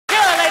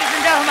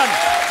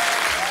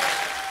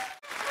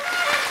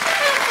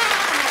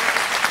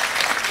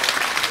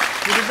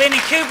been in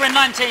Cuba in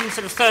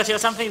 1930 or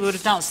something, we would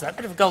have danced to that.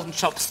 Bit of golden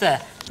chops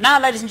there. Now,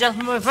 ladies and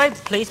gentlemen, we're very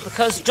pleased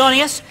because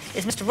joining us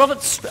is Mr.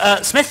 Robert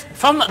Smith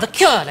from The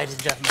Cure, ladies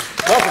and gentlemen.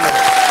 Welcome,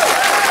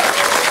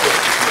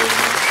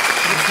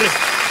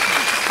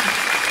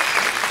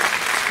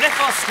 Smith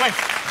or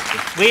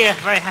Swift, we are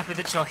very happy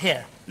that you're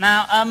here.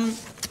 Now,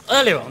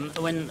 earlier on,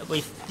 when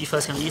you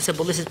first came in, you said,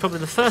 well, this is probably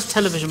the first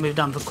television we've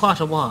done for quite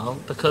a while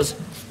because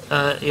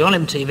you're on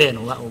MTV and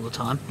all that all the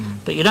time,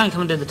 but you don't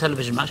come and do the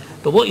television much.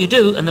 But what you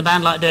do, and the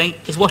band like doing,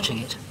 is watching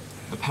it.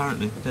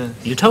 Apparently, yeah.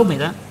 You told me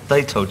that.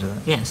 They told you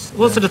that? Yes.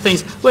 What sort of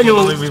things? When you're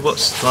all... we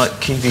watch, like,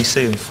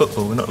 QVC and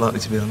football. We're not likely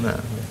to be on that.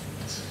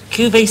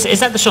 QVC, is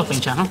that the shopping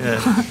channel? Yeah.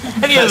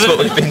 That's what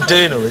we've been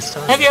doing all this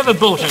time. Have you ever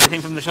bought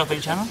anything from the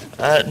shopping channel?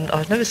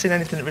 I've never seen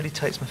anything that really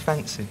takes my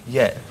fancy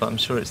yet, but I'm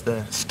sure it's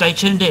there. Stay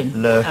tuned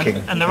in. Lurking.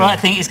 And the right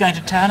thing is going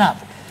to turn up.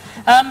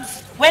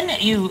 When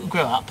you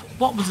grew up,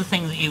 what was the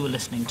thing that you were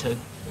listening to?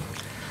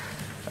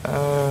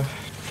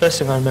 First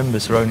thing I remember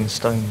is Rolling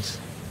Stones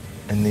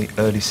in the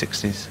early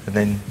 60s, and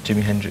then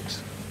Jimi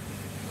Hendrix.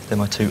 They're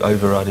my two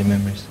overriding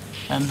memories.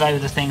 And they were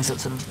the things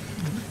that sort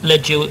of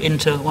led you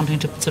into wanting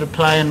to sort of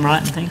play and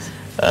write and things?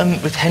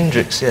 With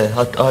Hendrix, yeah,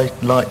 I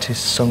liked his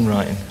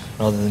songwriting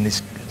rather than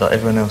his... Like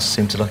everyone else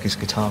seemed to like his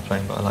guitar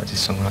playing, but I liked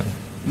his songwriting.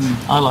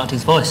 I liked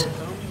his voice.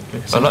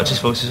 Yes, I liked his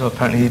voice as well.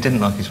 Apparently he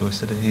didn't like his voice,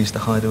 did he? He used to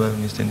hide away when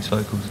he was doing his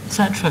vocals. Is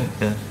that true?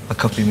 Yeah, I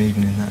copied him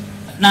even in that.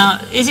 Now,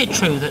 is it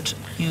true that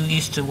you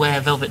used to wear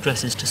velvet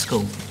dresses to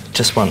school?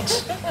 Just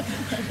once.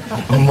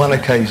 On one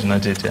occasion I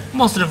did, yeah.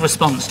 What sort of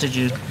response did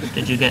you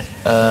get?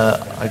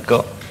 I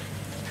got...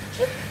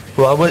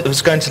 Well, I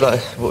was going to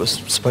like what was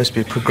supposed to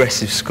be a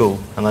progressive school,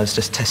 and I was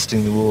just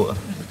testing the water.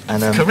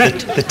 And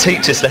correct. The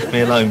teachers left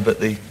me alone,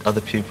 but the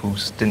other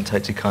pupils didn't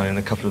take too kindly, and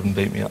a couple of them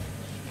beat me up.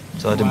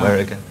 So I didn't wear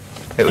it again.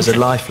 It was a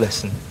life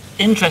lesson.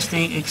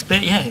 Interesting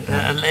experience,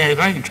 yeah, a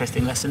very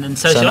interesting lesson in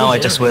sociology. So now I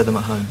just wear them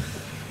at home.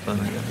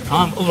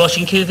 I'm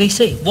watching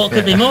QVC. What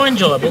could be more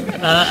enjoyable?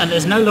 And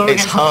there's no law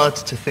against... It's hard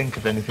to think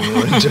of anything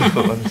more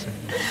enjoyable, honestly.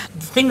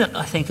 The thing that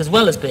I think, as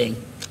well as being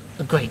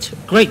a great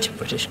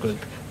British group,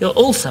 you're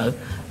also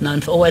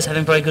known for always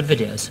having very good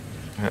videos.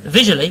 Yeah.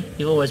 Visually,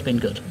 you've always been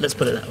good, let's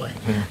put it that way.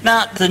 Yeah.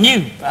 Now, the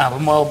new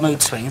album, Wild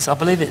Mood Swings, I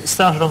believe it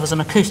started off as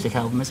an acoustic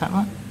album, is that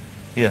right?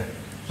 Yeah.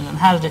 And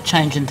how did it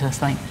change into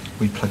something?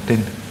 We plugged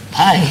in.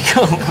 Hey,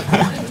 cool.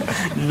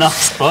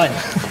 Nice point.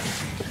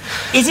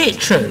 Is it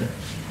true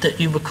that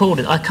you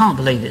recorded, I can't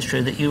believe it's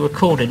true, that you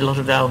recorded a lot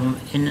of the album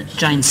in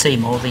Jane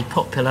Seymour, the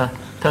popular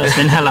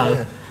person in Hello,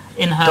 yeah.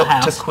 In her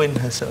house? Dr. Quinn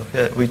herself,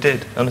 yeah, we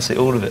did, honestly,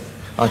 all of it.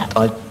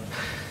 I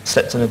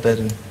slept in her bed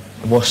and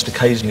washed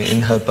occasionally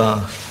in her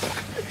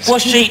bath.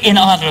 Was she in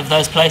either of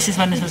those places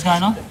when this was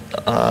going on?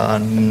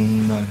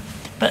 No.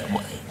 But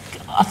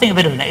I think a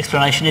bit of an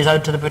explanation is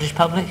owed to the British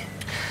public.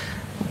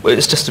 Well,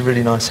 it's just a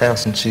really nice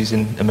house, and she's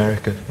in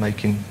America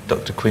making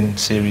Dr. Quinn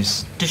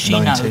series 19. Does she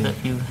know that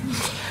you...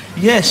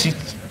 Yeah,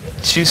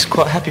 she was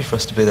quite happy for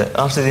us to be there.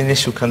 After the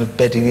initial kind of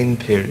bedding in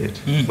period,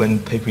 when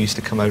people used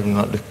to come over and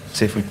like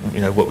see if we,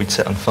 what we'd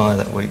set on fire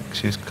that week,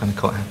 she was kind of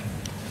quite happy.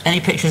 Any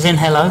pictures in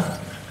Hello?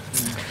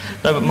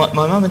 No, but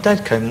my mum and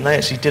dad came, and they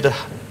actually did a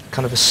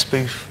kind of a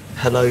spoof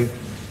Hello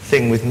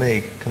thing with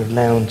me, kind of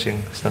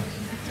lounging stuff,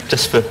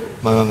 just for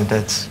my mum and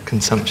dad's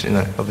consumption.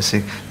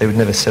 Obviously they would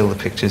never sell the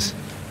pictures.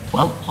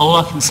 Well, all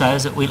I can say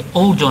is that we'll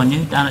all join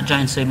you down at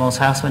Jane Seymour's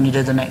house when you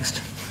do the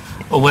next,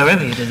 or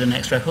wherever you do the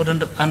next record,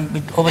 and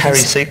we always... Harry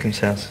Seacombe's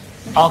house.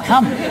 I'll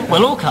come.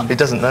 We'll all come. He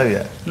doesn't know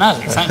yet. No,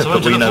 thanks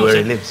but we know where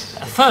he lives.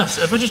 First,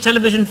 British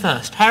television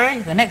first. Harry,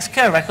 the next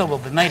Cure record will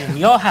be made in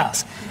your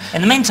house.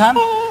 In the meantime,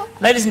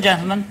 ladies and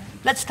gentlemen,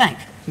 let's thank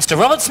Mr.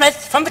 Robert Smith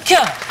from The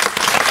Cure.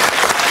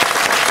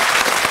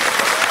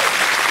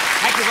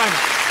 Thank you very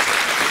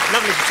much.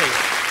 Lovely to see you.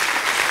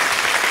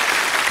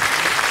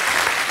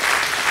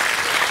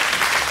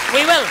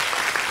 We will,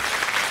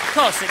 of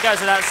course, it goes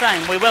without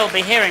saying, we will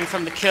be hearing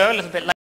from The Cure a little bit later.